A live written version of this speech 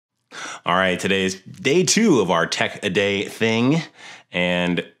All right, today's day 2 of our Tech a Day thing,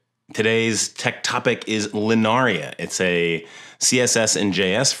 and today's tech topic is Linaria. It's a CSS and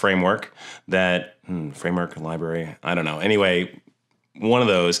JS framework that, framework, library, I don't know. Anyway, one of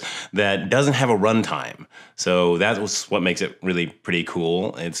those that doesn't have a runtime. So that's what makes it really pretty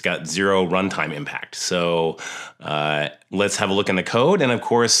cool. It's got 0 runtime impact. So let's have a look in the code. And of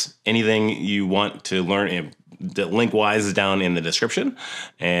course, anything you want to learn, the link-wise is down in the description.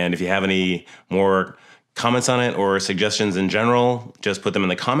 And if you have any more comments on it or suggestions in general, just put them in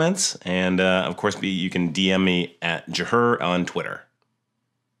the comments. And of course, you can DM me at Jahur on Twitter.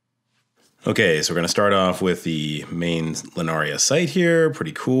 Okay, so we're going to start off with the main Linaria site here.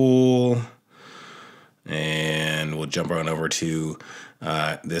 Pretty cool. And we'll jump on over to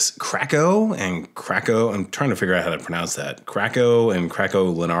this Krakow and Krakow. I'm trying to figure out how to pronounce that. Krakow and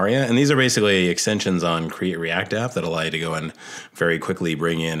Krakow Linaria. And these are basically extensions on Create React app that allow you to go and very quickly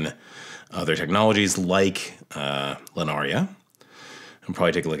bring in other technologies like Linaria. I'll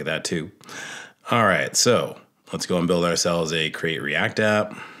probably take a look at that too. All right, so let's go and build ourselves a Create React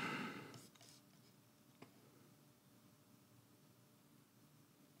app.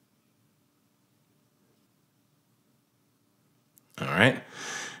 All right,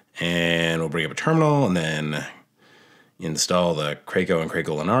 and we'll bring up a terminal and then install the Krakow and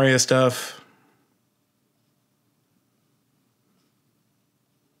Krakow Linaria stuff.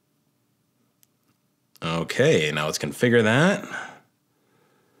 Okay, now let's configure that.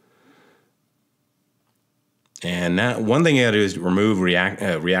 And now one thing you gotta do is remove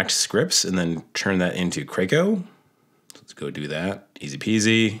React scripts and then turn that into Krakow. So let's go do that, easy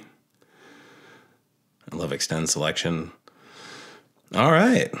peasy. I love extend selection. All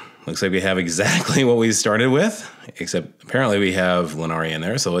right, looks like we have exactly what we started with, except apparently we have Linaria in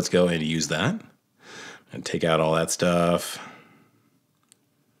there, so let's go and use that. And take out all that stuff.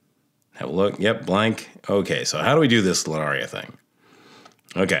 Have a look, yep, blank. Okay, so how do we do this Linaria thing?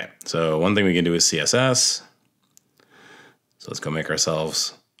 Okay, so one thing we can do is CSS. So let's go make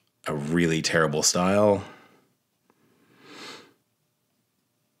ourselves a really terrible style.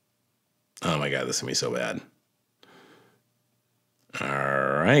 Oh my God, this is gonna be so bad. All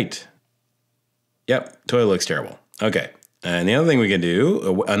right. Yep, totally looks terrible. Okay, and the other thing we can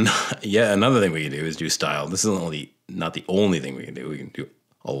do, another thing we can do is do style. This is not the only thing we can do. We can do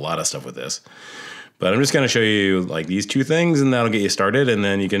a lot of stuff with this. But I'm just going to show you like these 2 things, and that'll get you started, and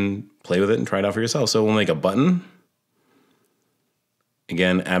then you can play with it and try it out for yourself. So we'll make a button.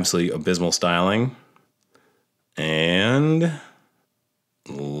 Again, absolutely abysmal styling. And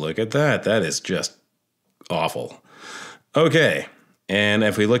look at that. That is just awful. Okay. And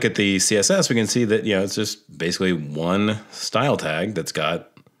if we look at the CSS, we can see that, it's just basically one style tag that's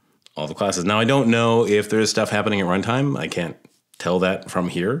got all the classes. Now, I don't know if there's stuff happening at runtime. I can't tell that from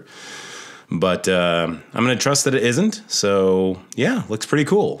here. But I'm going to trust that it isn't. So, yeah, looks pretty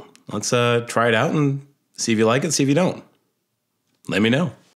cool. Let's try it out and see if you like it, see if you don't. Let me know.